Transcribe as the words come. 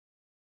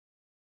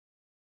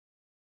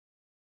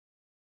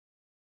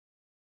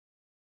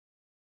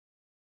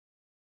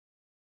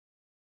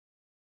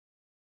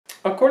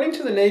According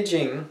to the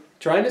Neijing,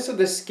 dryness of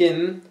the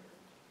skin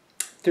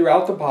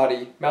throughout the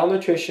body,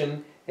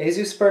 malnutrition,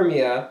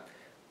 azoospermia,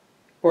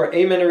 or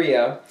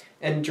amenorrhea,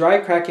 and dry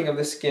cracking of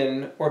the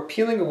skin or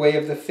peeling away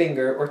of the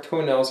finger or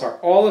toenails are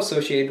all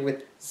associated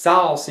with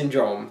Zhao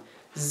syndrome.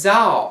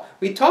 Zhao.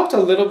 We talked a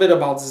little bit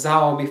about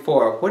Zhao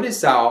before. What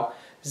is Zhao?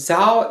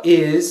 Zhao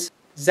is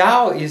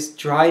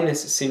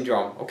dryness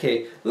syndrome.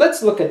 Okay,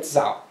 let's look at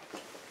Zhao.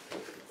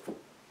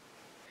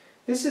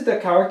 This is the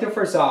character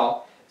for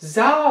Zhao.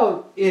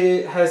 Zhao,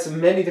 it has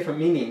many different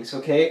meanings,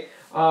 okay?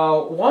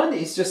 One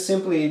is just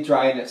simply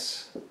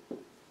dryness.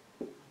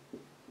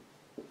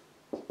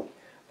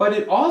 But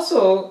it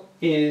also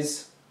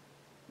is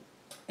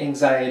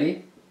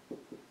anxiety.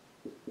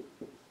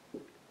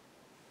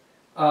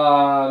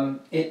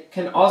 It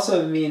can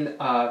also mean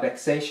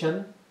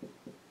vexation,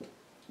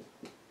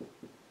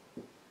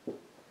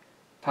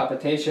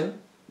 palpitation.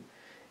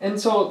 And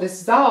so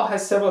this Zhao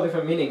has several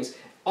different meanings.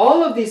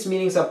 All of these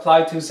meanings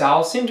apply to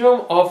Zhao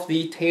syndrome of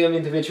the Taeum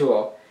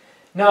individual.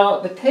 Now,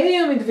 the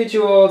Taeum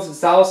individual's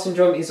Zhao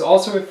syndrome is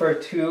also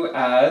referred to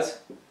as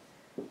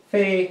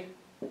Fei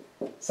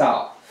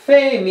Zhao.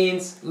 Fei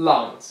means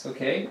lungs,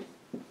 okay?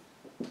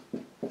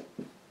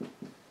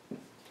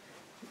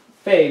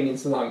 Fei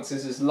means lungs.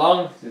 This is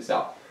lung, this is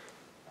Zhao.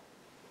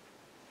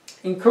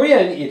 In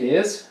Korean, it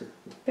is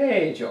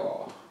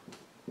Peijo.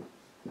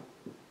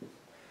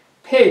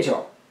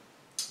 Peijo.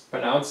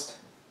 Pronounced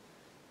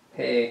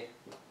Peijo.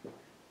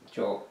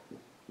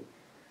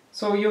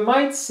 So you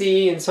might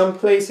see in some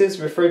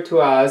places referred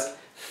to as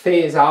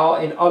Fei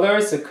Zhao, in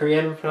others the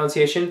Korean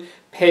pronunciation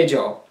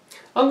Peijo.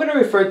 I'm going to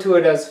refer to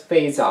it as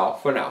Fei Zhao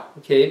for now,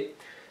 okay?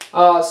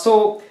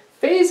 So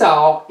Fei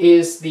Zhao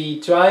is the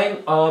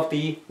drying of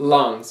the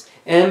lungs,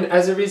 and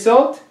as a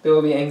result there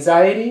will be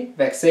anxiety,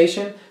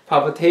 vexation,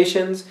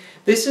 palpitations.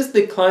 This is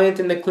the client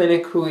in the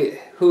clinic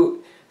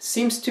who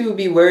seems to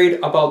be worried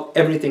about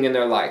everything in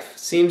their life,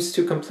 seems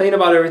to complain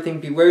about everything,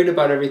 be worried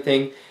about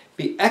everything,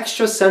 be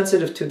extra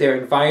sensitive to their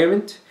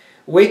environment,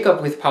 wake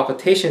up with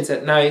palpitations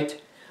at night,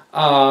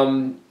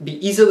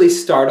 be easily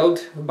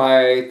startled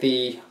by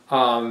the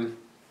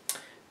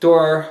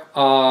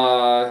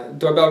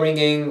doorbell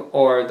ringing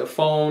or the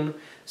phone.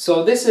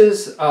 So this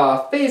is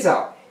Fei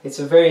Zhao. It's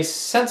a very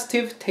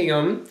sensitive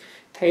Taeum.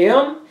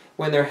 Taeum,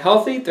 when they're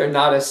healthy, they're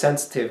not as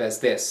sensitive as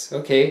this,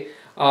 okay?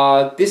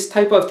 This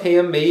type of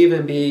Taeum may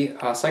even be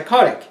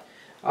psychotic,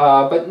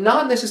 but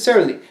not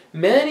necessarily.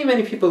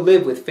 Many people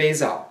live with Fei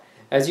Zhao.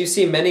 As you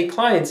see, many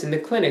clients in the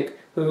clinic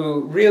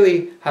who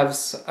really have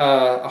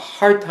a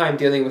hard time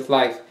dealing with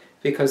life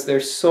because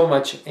there's so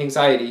much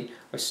anxiety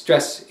or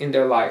stress in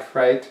their life,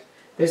 right?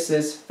 This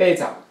is Fei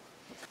Zhao.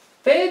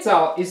 Fei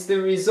Zhao is the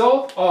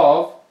result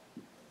of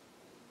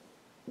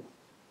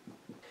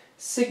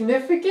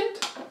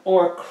significant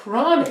or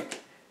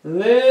chronic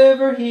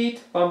liver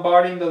heat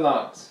bombarding the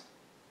lungs.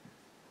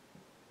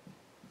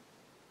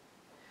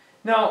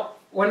 Now,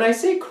 when I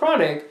say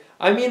chronic,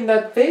 I mean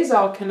that Fei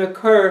Zhao can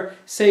occur,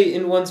 say,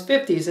 in one's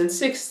 50s and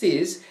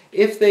 60s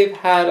if they've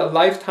had a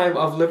lifetime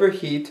of liver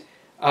heat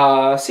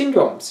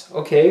syndromes,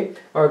 okay?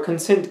 Or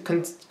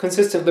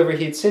consistent liver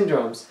heat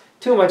syndromes.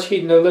 Too much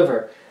heat in the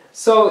liver.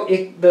 So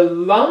the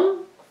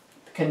lung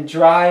can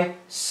dry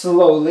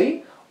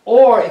slowly,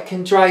 or it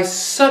can dry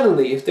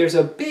suddenly if there's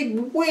a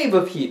big wave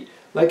of heat,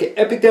 like an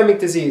epidemic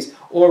disease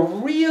or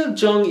real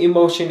jung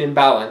emotion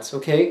imbalance,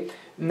 okay?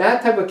 In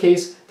that type of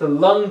case, the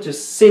lung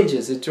just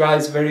singes, it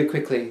dries very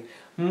quickly.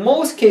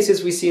 Most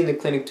cases we see in the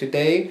clinic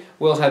today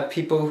will have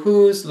people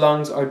whose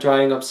lungs are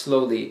drying up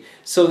slowly.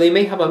 So they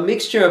may have a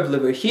mixture of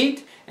liver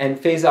heat and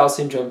Fei Zhao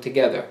syndrome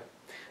together.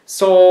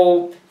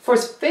 So for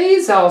Fei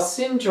Zhao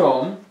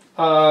syndrome,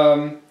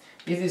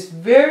 it is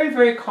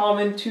very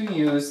common to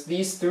use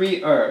these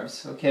three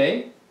herbs,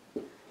 okay?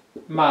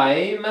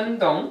 Mai Men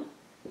Dong,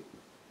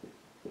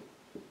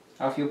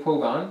 Alfio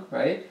Pogon,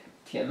 right?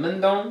 Tian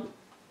Men Dong,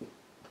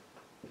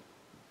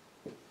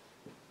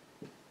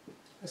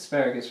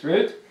 asparagus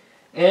root,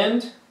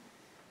 and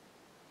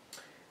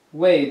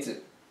Wei Zi,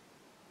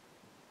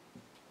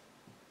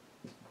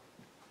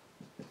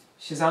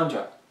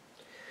 Shizandra.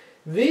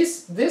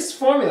 This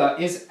formula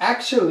is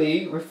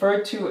actually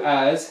referred to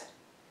as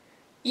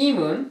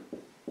Imun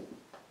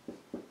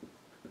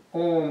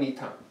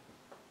Omitang.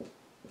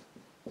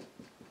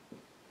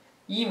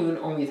 Imun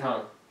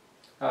Omitang.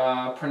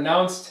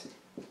 Pronounced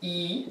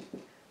E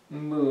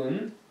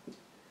Mun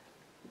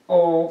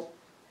O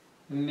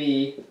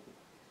Mi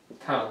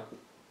Tang.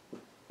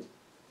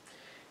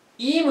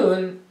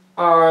 Imun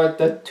are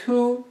the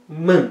two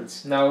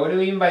moons. Now, what do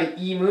we mean by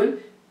Imun?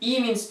 E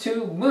means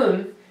two,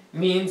 Mun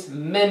means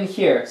men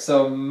here.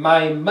 So,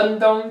 Mai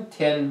Mendong,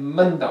 Tian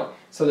Mendong.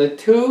 So, the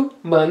two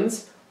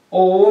moons,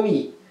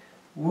 Omi.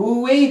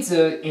 Wu Wei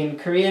Zi in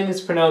Korean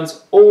is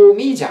pronounced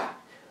Omija.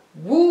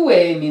 Wu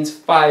Wei means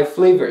 5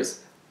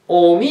 flavors.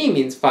 Omi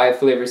means 5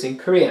 flavors in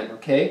Korean,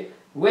 okay?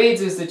 Wei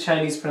Zi is the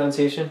Chinese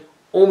pronunciation.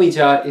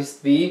 Omija is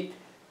the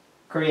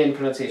Korean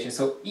pronunciation.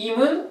 So,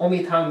 Imun,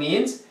 Omitang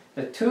means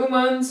the two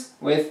moons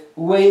with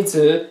Wei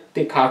Zi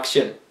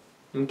decoction.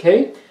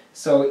 Okay?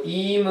 So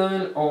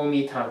이문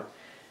오미탕.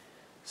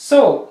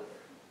 So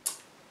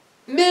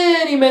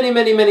many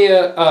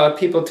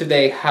people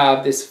today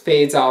have this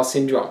Fei-Zhao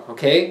syndrome,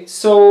 okay?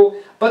 So,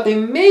 but they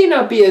may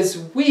not be as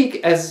weak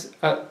as,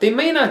 they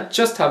may not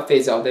just have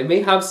Fei-Zhao, they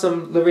may have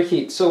some liver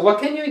heat. So what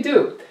can you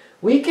do?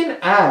 We can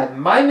add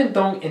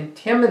Maimendong and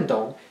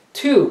Tianmendong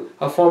to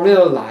a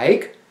formula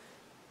like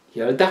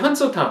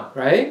열다한소탕,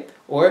 right?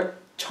 Or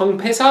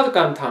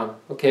청패사간탕,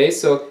 okay?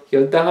 So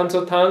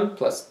열다한소탕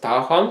plus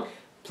다황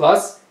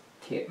plus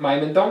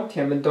Maimendong,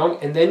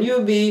 Tianmendong, and then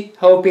you'll be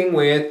helping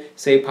with,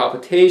 say,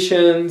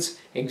 palpitations,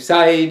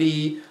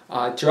 anxiety,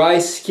 dry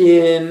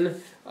skin,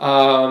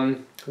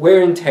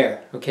 wear and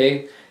tear,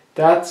 okay?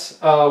 That's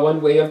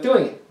one way of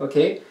doing it,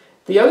 okay?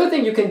 The other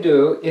thing you can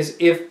do is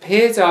if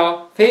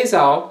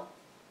Fei-Zhao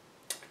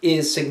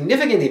is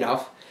significant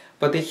enough,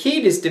 but the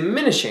heat is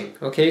diminishing,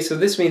 okay? So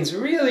this means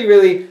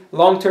really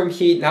long-term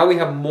heat. Now we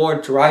have more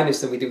dryness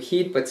than we do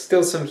heat, but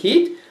still some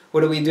heat.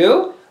 What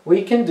do?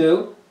 We can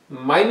do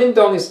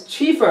Maimendong is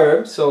chief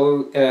herb,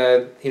 so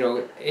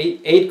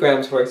 8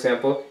 grams for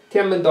example.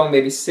 Tianmendong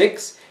maybe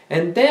 6,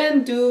 and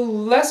then do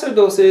lesser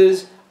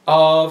doses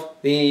of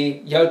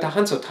the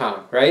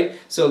열다한소탕, right?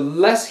 So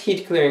less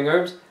heat clearing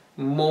herbs,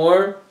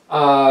 more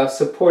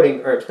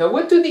supporting herbs. Now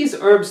what do these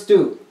herbs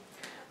do?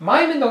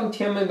 Maimendong,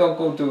 Tianmendong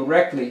go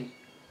directly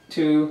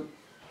to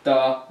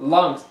the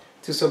lungs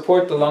to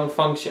support the lung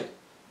function.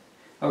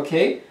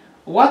 Okay,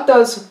 what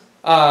does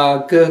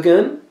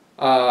Gegen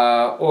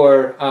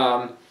or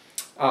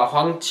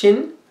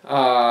Huangqin,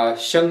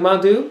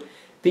 Shengma do?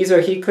 These are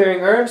heat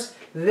clearing herbs.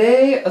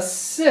 They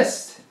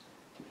assist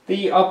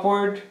the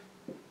upward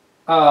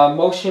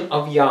motion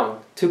of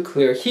yang to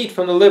clear heat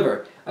from the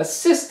liver.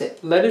 Assist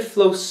it, let it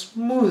flow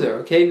smoother,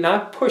 okay,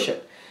 not push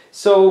it.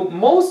 So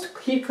most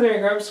heat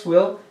clearing herbs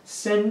will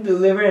send the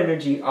liver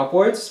energy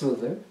upwards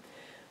smoother.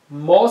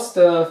 Most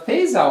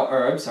Fei-Zhao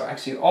herbs, or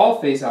actually all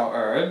Fei-Zhao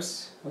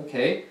herbs,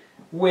 okay,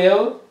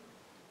 will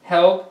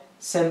help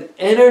send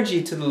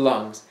energy to the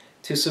lungs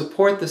to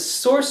support the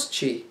source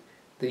qi,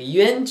 the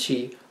yuan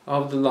qi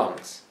of the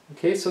lungs.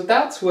 Okay, so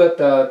that's what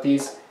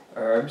these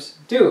herbs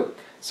do.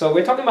 So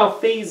we're talking about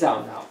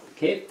Fei-Zhao now.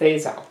 Okay,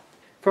 Fei-Zhao.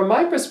 From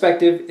my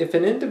perspective, if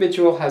an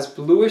individual has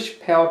bluish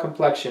pale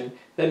complexion,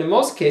 then in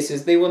most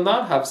cases they will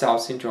not have Zhao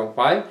syndrome.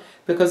 Why?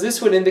 Because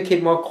this would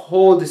indicate more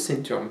cold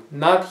syndrome,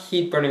 not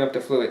heat burning up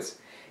the fluids.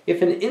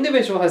 If an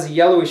individual has a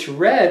yellowish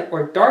red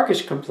or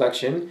darkish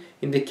complexion,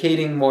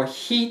 indicating more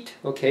heat,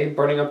 okay,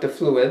 burning up the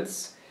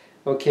fluids,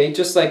 okay,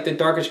 just like the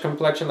darkish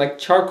complexion like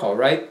charcoal,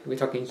 right? We're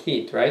talking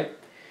heat, right?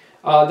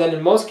 Then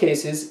in most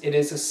cases it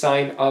is a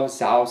sign of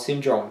Zhao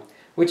syndrome,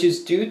 which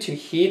is due to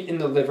heat in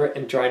the liver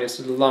and dryness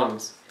of the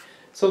lungs.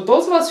 So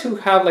those of us who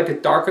have like a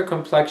darker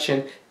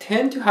complexion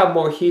tend to have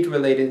more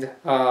heat-related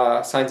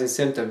signs and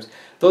symptoms.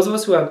 Those of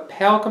us who have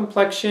pale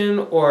complexion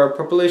or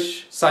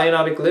purplish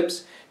cyanotic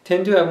lips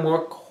tend to have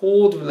more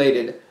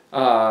cold-related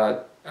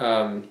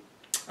syndromes,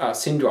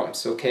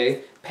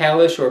 okay?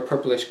 Palish or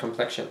purplish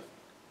complexion.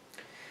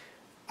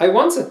 I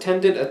once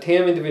attended a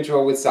tame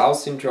individual with Zhao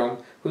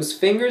syndrome whose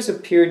fingers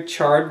appeared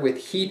charred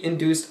with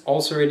heat-induced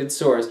ulcerated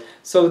sores.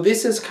 So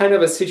this is kind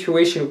of a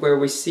situation where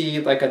we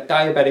see like a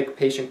diabetic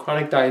patient,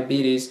 chronic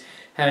diabetes,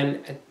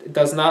 and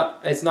is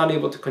not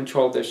able to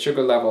control their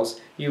sugar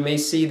levels. You may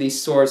see these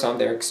sores on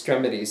their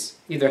extremities,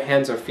 either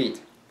hands or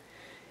feet.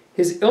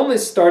 His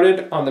illness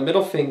started on the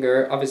middle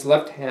finger of his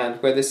left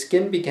hand where the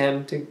skin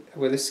became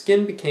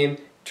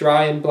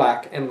dry and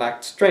black and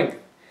lacked strength.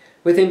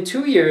 Within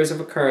 2 years of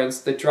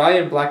occurrence, the dry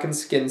and blackened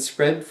skin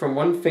spread from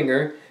one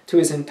finger to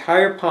his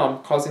entire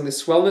palm, causing the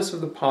swellness of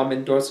the palm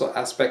and dorsal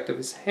aspect of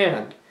his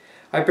hand.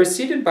 I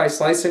proceeded by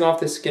slicing off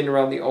the skin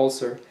around the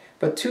ulcer,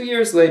 but 2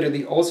 years later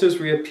the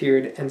ulcers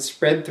reappeared and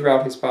spread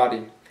throughout his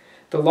body.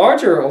 The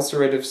larger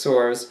ulcerative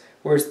sores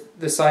were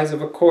the size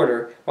of a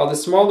quarter, while the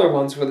smaller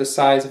ones were the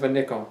size of a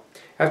nickel.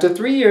 After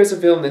 3 years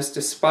of illness,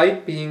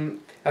 despite being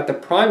at the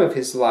prime of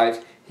his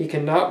life, he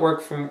cannot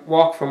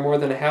walk for more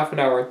than half an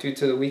hour due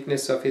to the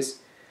weakness of his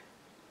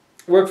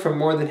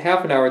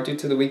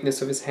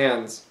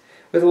hands.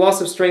 With a loss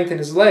of strength in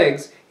his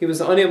legs, he was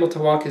unable to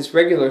walk his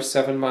regular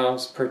 7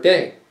 miles per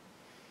day.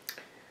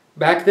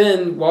 Back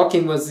then,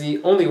 walking was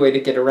the only way to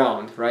get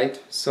around,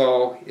 right?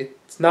 So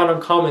it's not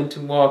uncommon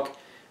to walk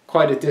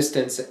quite a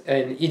distance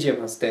in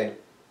Ijeman's day.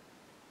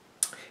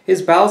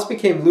 His bowels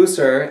became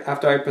looser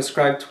after I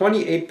prescribed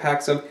 28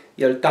 packs of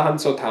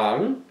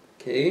열다한소탕.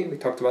 Okay, we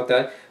talked about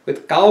that,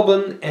 with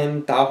galban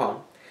and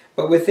dahang.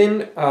 But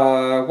within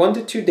 1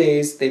 to 2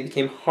 days, they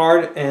became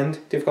hard and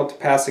difficult to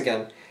pass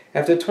again.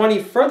 After 20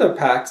 further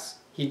packs,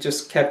 he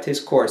just kept his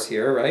course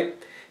here, right?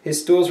 His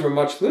stools were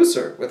much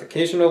looser, with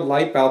occasional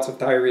light bouts of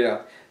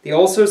diarrhea. The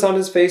ulcers on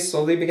his face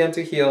slowly began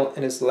to heal,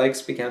 and his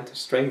legs began to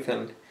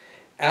strengthen.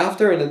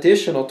 After an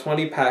additional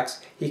 20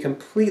 packs, he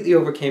completely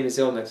overcame his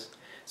illness.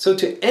 So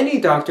to any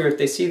doctor, if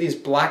they see these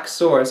black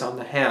sores on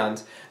the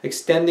hands,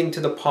 extending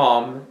to the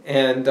palm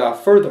and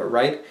further,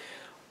 right?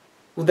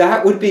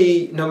 That would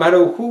be, no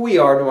matter who we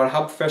are, no matter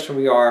how professional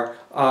we are,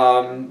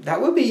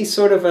 that would be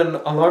sort of an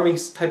alarming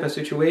type of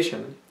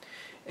situation.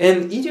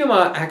 And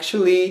Ijima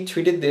actually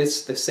treated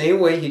this the same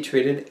way he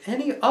treated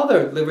any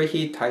other liver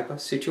heat type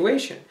of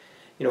situation.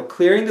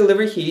 Clearing the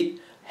liver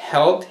heat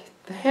helped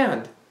the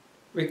hand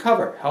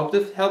recover,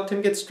 helped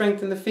him get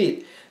strength in the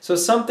feet. So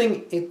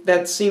something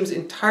that seems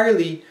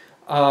entirely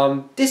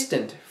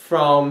distant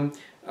from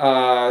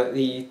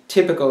the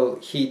typical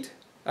heat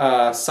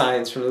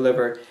signs from the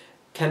liver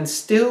can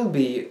still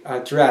be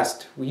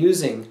addressed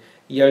using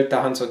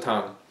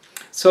열다한소탕.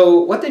 So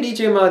what did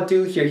Ijima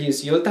do here? He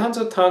used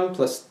열다한소탕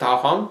plus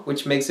다황,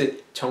 which makes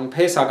it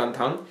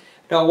정폐사간탕.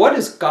 Now what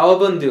does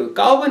galban do?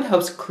 Galban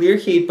helps clear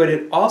heat, but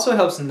it also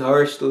helps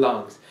nourish the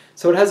lungs.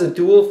 So it has a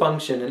dual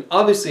function, and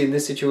obviously in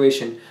this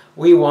situation,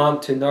 we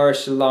want to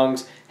nourish the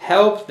lungs,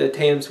 help the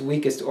taem's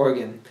weakest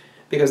organ,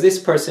 because this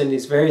person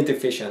is very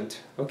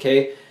deficient,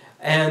 okay?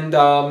 And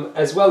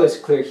as well as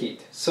clear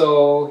heat.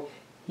 So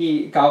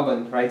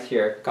galban right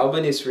here.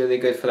 Galban is really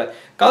good for that.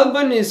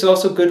 Galban is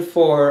also good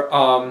for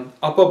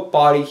upper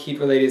body heat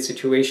related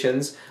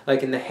situations,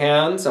 like in the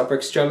hands, upper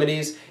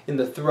extremities, in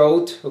the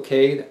throat,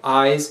 okay, the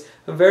eyes.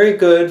 Very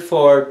good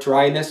for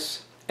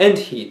dryness and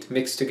heat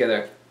mixed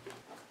together.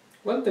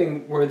 One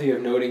thing worthy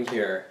of noting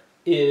here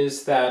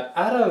is that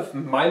out of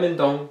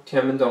maimendong,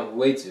 tianmendong,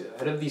 weizu,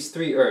 out of these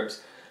three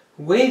herbs,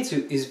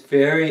 weizu is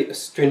very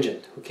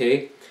astringent,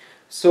 okay?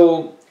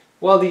 So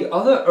while the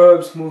other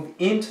herbs move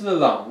into the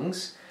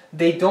lungs,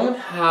 they don't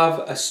have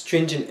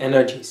astringent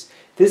energies.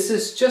 This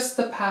is just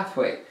the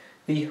pathway,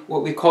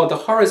 what we call the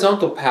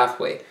horizontal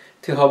pathway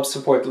to help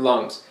support the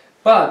lungs.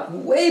 But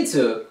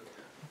weizu,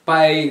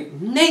 by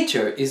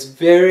nature, is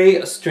very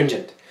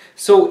astringent.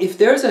 So if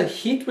there's a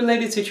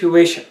heat-related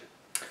situation,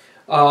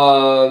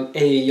 a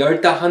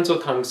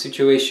열다한소탕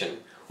situation,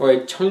 or a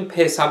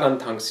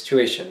정폐사간탕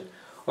situation,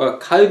 or a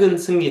갈근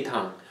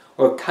승기탕,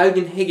 or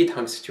갈근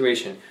해기탕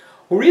situation,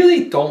 we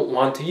really don't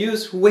want to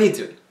use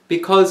weizu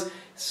because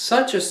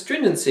such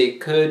astringency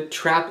could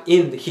trap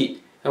in the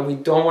heat, and we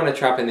don't want to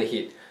trap in the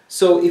heat.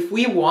 So if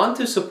we want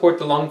to support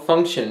the lung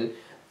function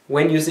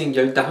when using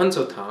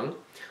열다한소탕,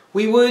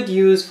 we would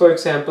use, for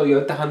example,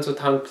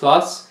 열다한소탕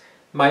plus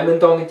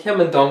maimendong and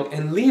tianmendong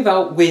and leave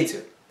out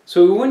weizu.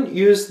 So we wouldn't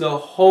use the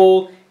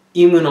whole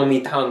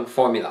이문어미탕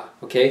formula,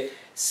 okay?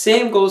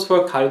 Same goes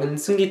for 갈근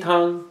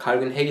승기탕,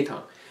 갈근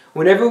해기탕.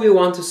 Whenever we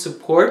want to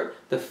support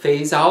the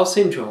phase-out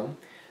syndrome,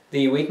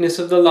 the weakness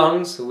of the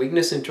lungs, the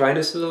weakness and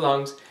dryness of the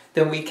lungs,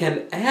 then we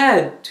can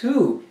add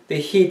to the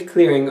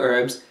heat-clearing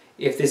herbs,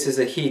 if this is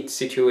a heat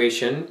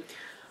situation,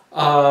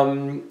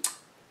 the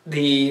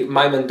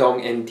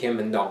maimendong and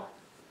tianmendong.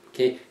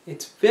 Okay?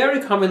 It's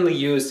very commonly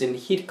used in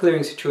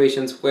heat-clearing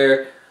situations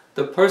where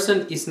the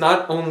person is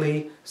not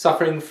only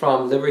suffering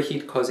from liver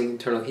heat causing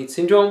internal heat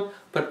syndrome,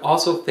 but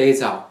also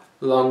phase-out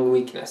lung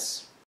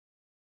weakness.